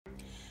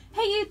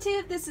Hey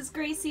YouTube, this is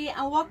Gracie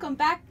and welcome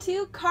back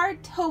to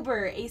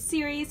Card-tober, a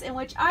series in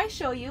which I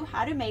show you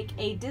how to make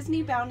a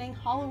Disneybounding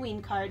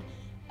Halloween card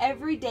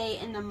every day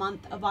in the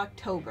month of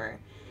October.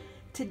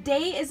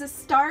 Today is the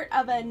start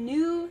of a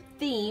new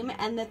theme,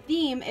 and the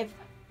theme, if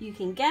you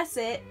can guess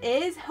it,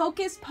 is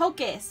Hocus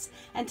Pocus.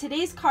 And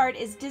today's card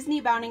is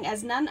Disneybounding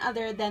as none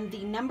other than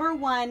the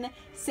 #1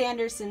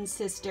 Sanderson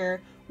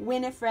sister,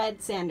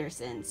 Winifred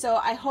Sanderson. So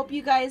I hope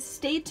you guys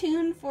stay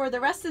tuned for the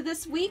rest of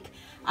this week.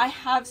 I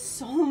have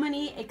so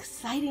many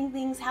exciting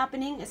things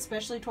happening,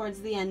 especially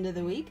towards the end of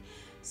the week.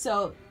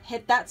 So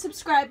hit that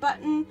subscribe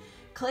button,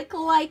 click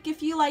like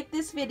if you like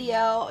this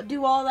video,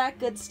 do all that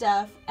good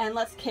stuff, and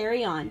let's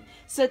carry on.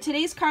 So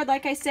today's card,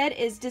 like I said,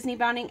 is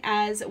Disneybounding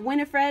as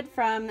Winifred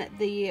from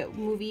the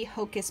movie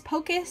Hocus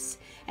Pocus.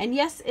 And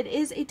yes, it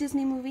is a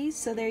Disney movie,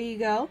 so there you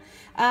go.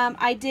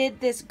 I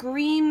did this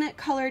green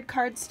colored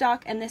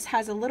cardstock, and this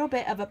has a little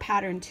bit of a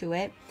pattern to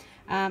it.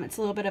 It's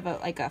a little bit of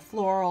a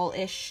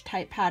floral-ish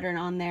type pattern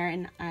on there,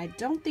 and I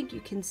don't think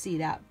you can see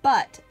that,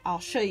 but I'll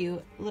show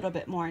you a little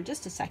bit more in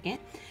just a second.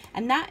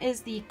 And that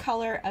is the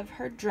color of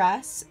her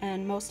dress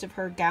and most of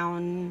her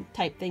gown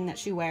type thing that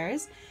she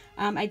wears.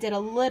 I did a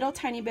little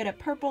tiny bit of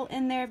purple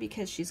in there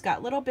because she's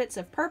got little bits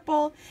of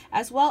purple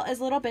as well as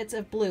little bits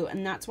of blue,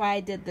 and that's why I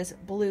did this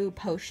blue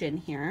potion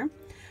here.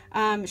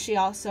 She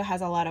also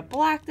has a lot of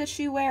black that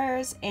she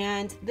wears,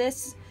 and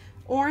this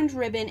orange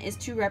ribbon is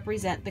to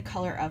represent the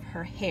color of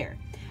her hair.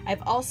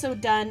 I've also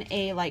done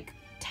a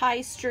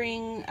tie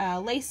string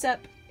lace up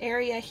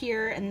area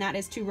here, and that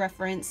is to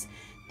reference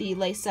the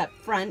lace up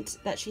front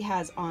that she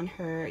has on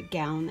her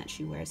gown that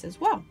she wears as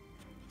well.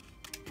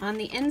 On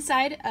the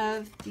inside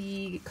of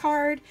the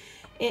card,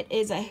 it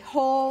is a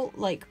whole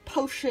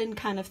potion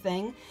kind of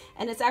thing,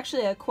 and it's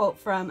actually a quote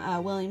from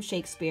William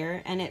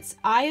Shakespeare, and it's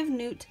 "Eye of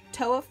newt,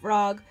 toe of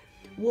frog,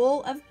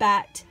 wool of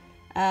bat,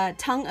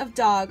 tongue of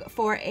dog,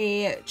 for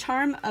a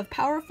charm of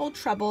powerful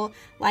trouble,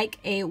 like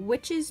a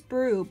witch's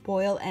brew,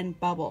 boil and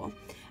bubble."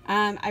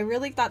 I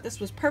really thought this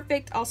was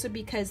perfect, also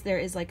because there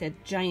is a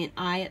giant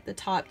eye at the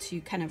top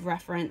to kind of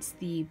reference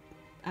the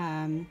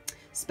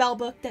spell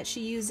book that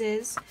she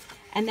uses.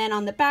 And then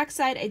on the back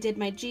side, I did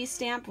my G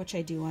stamp, which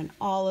I do on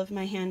all of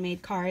my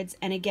handmade cards,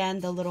 and again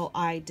the little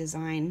eye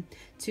design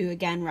to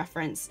again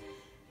reference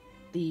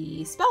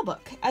the spell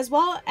book, as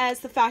well as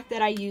the fact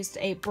that I used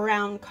a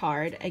brown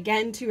card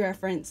again to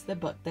reference the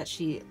book that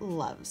she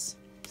loves.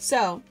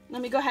 So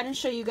let me go ahead and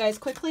show you guys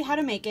quickly how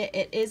to make it.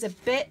 It is a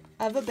bit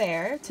of a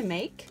bear to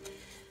make,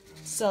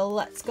 so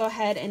let's go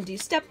ahead and do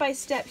step by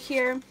step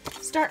here.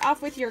 Start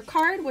off with your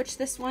card, which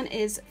this one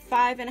is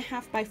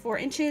 5.5 by 4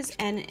 inches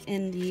and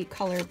in the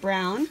color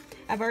brown.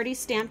 I've already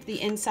stamped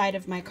the inside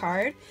of my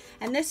card,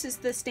 and this is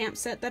the stamp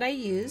set that I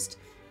used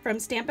from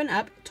Stampin'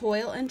 Up,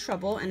 Toil and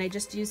Trouble, and I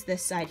just used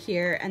this side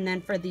here. And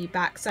then for the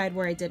back side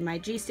where I did my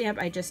G stamp,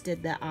 I just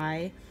did the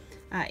eye,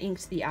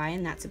 inked the eye,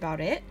 and that's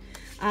about it.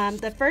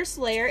 The first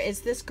layer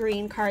is this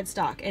green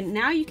cardstock, and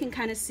now you can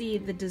kind of see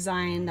the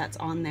design that's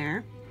on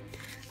there.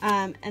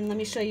 And let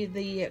me show you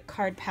the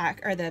card pack,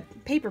 or the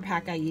paper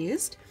pack I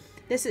used.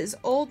 This is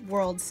Old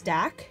World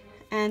Stack,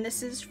 and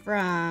this is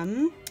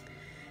from,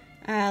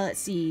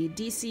 let's see,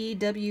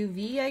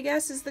 DCWV, I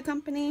guess is the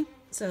company.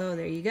 So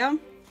there you go.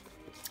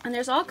 And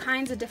there's all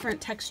kinds of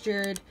different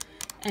textured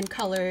and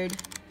colored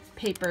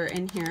paper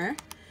in here.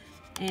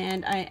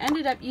 And I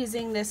ended up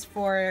using this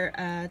for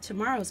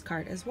tomorrow's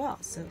card as well,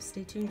 so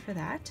stay tuned for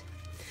that.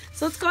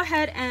 So let's go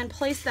ahead and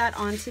place that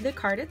onto the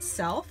card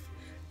itself.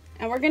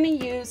 And we're going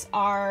to use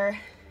our,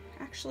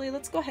 actually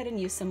let's go ahead and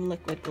use some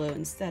liquid glue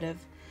instead of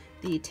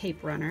the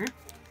tape runner.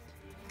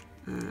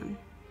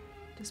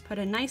 Just put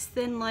a nice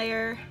thin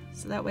layer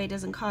so that way it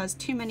doesn't cause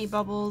too many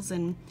bubbles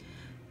and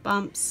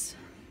bumps.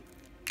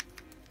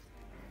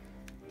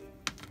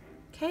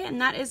 Okay,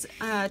 and that is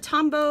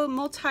Tombow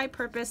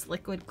multi-purpose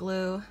liquid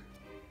glue.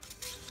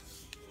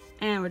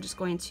 And we're just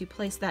going to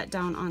place that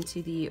down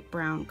onto the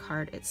brown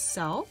card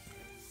itself.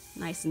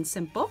 Nice and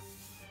simple.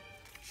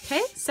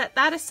 Okay, set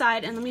that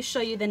aside, and let me show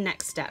you the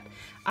next step.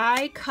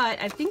 I cut,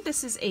 I think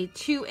this is a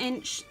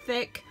 2-inch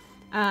thick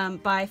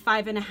by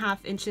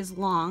 5.5 inches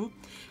long.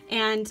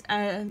 And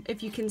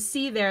if you can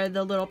see there,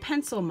 the little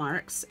pencil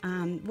marks,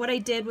 what I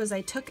did was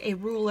I took a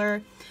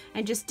ruler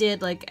and just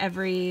did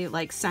every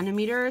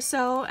centimeter or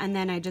so, and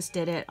then I just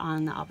did it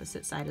on the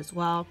opposite side as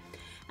well.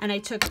 And I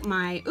took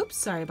my, oops,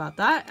 sorry about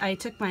that. I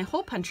took my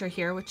hole puncher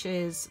here, which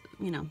is,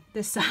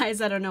 this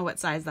size. I don't know what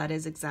size that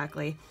is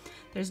exactly.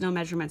 There's no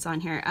measurements on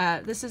here.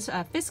 This is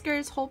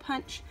Fisker's hole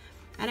punch.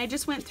 And I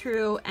just went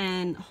through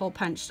and hole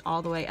punched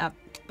all the way up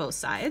both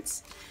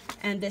sides.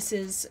 And this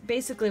is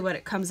basically what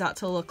it comes out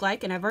to look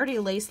like. And I've already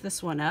laced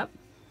this one up.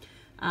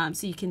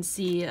 So you can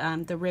see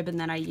the ribbon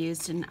that I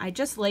used. And I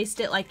just laced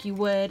it like you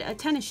would a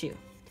tennis shoe.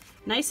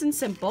 Nice and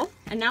simple.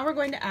 And now we're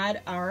going to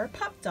add our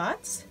pop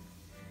dots.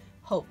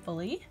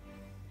 Hopefully.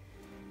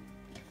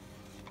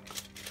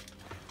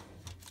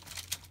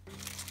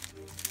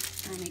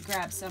 Let me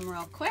grab some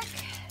real quick.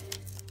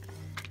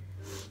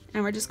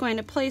 And we're just going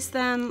to place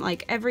them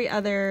like every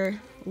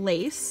other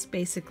lace,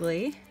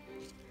 basically.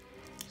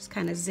 Just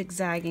kind of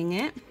zigzagging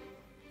it.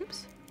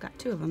 Oops, got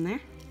two of them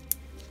there.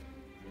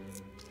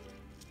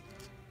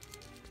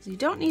 So you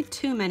don't need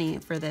too many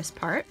for this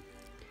part.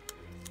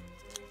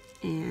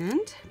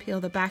 And peel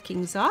the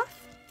backings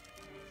off.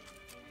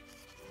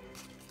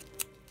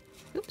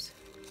 Oops,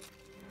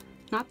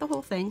 not the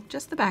whole thing,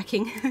 just the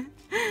backing.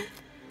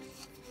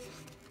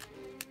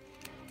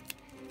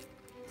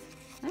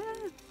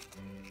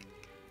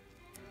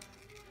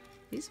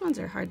 These ones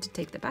are hard to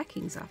take the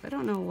backings off. I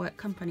don't know what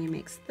company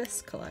makes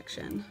this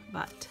collection,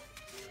 but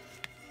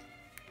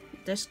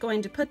just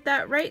going to put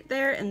that right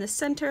there in the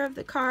center of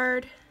the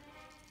card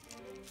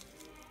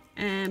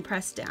and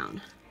press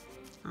down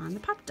on the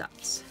pop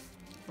dots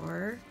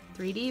for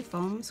 3D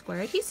foam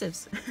square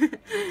adhesives.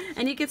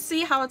 And you can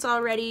see how it's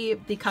already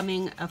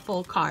becoming a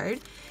full card.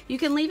 You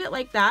can leave it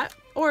like that,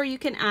 or you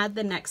can add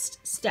the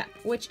next step,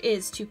 which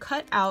is to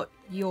cut out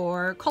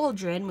your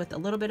cauldron with a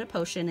little bit of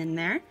potion in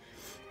there.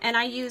 And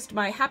I used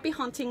my Happy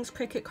Hauntings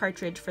Cricut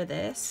cartridge for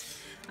this.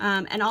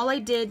 And all I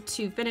did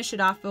to finish it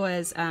off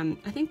was, I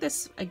think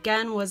this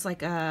again was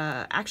like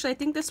actually I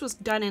think this was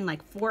done in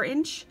like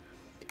 4-inch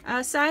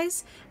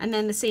size. And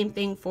then the same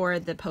thing for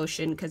the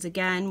potion, because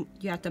again,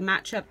 you have to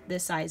match up the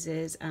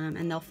sizes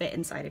and they'll fit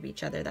inside of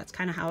each other. That's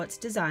kind of how it's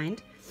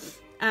designed.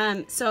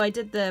 So I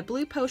did the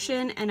blue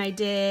potion and I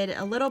did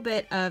a little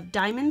bit of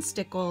diamond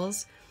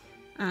stickles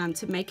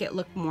to make it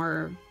look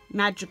more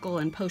magical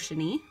and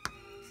potion-y.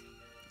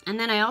 And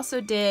then I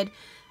also did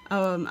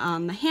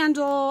the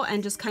handle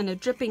and just kind of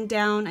dripping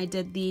down. I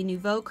did the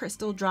Nuvo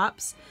crystal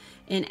drops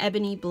in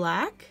Ebony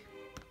black.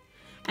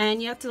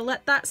 And you have to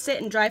let that sit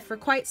and dry for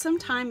quite some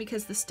time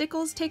because the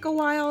stickles take a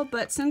while.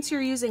 But since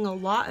you're using a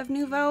lot of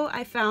Nuvo,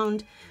 I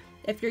found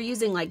if you're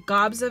using like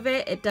gobs of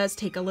it, it does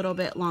take a little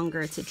bit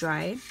longer to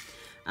dry.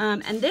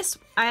 And this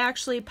I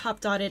actually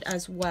pop dotted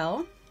as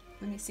well.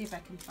 Let me see if I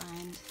can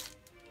find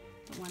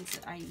the ones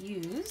that I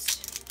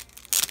used.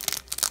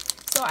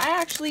 So I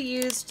actually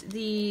used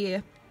the,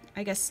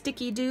 I guess,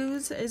 Sticky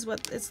Doos is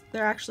what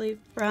they're actually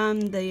from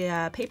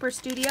the Paper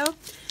Studio,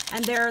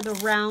 and they're the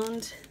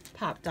round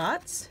pop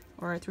dots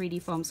or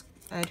 3D foam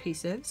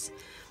adhesives.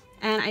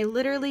 And I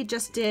literally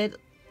just did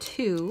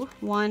two,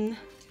 one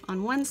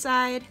on one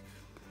side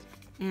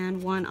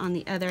and one on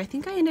the other. I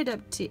think I ended up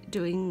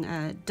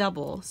doing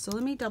double. So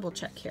let me double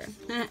check here.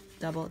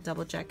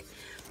 double check.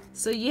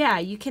 So yeah,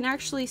 you can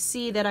actually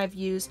see that I've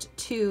used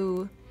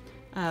two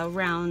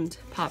round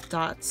pop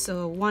dots,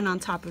 so one on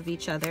top of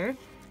each other,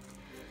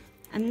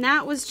 and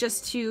that was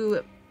just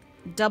to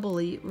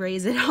doubly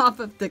raise it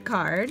off of the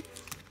card.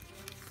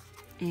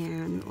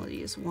 And we'll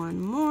use one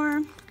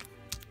more,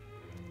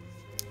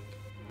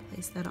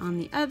 place that on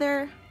the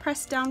other,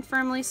 press down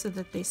firmly so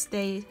that they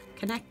stay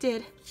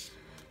connected,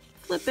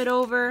 flip it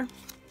over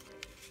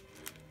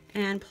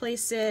and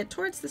place it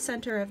towards the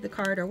center of the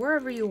card or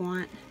wherever you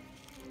want.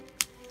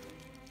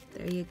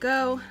 There you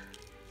go.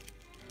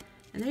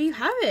 And there you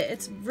have it.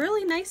 It's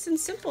really nice and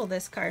simple,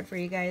 this card for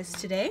you guys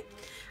today.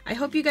 I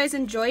hope you guys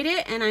enjoyed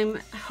it, and I'm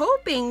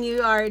hoping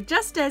you are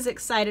just as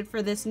excited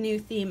for this new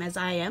theme as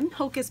I am,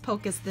 Hocus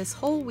Pocus, this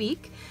whole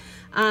week,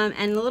 and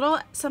a little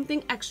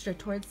something extra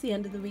towards the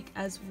end of the week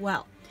as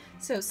well.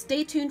 So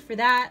stay tuned for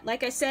that.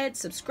 Like I said,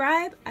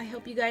 subscribe. I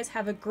hope you guys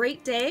have a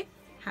great day.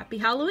 Happy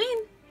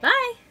Halloween.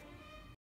 Bye.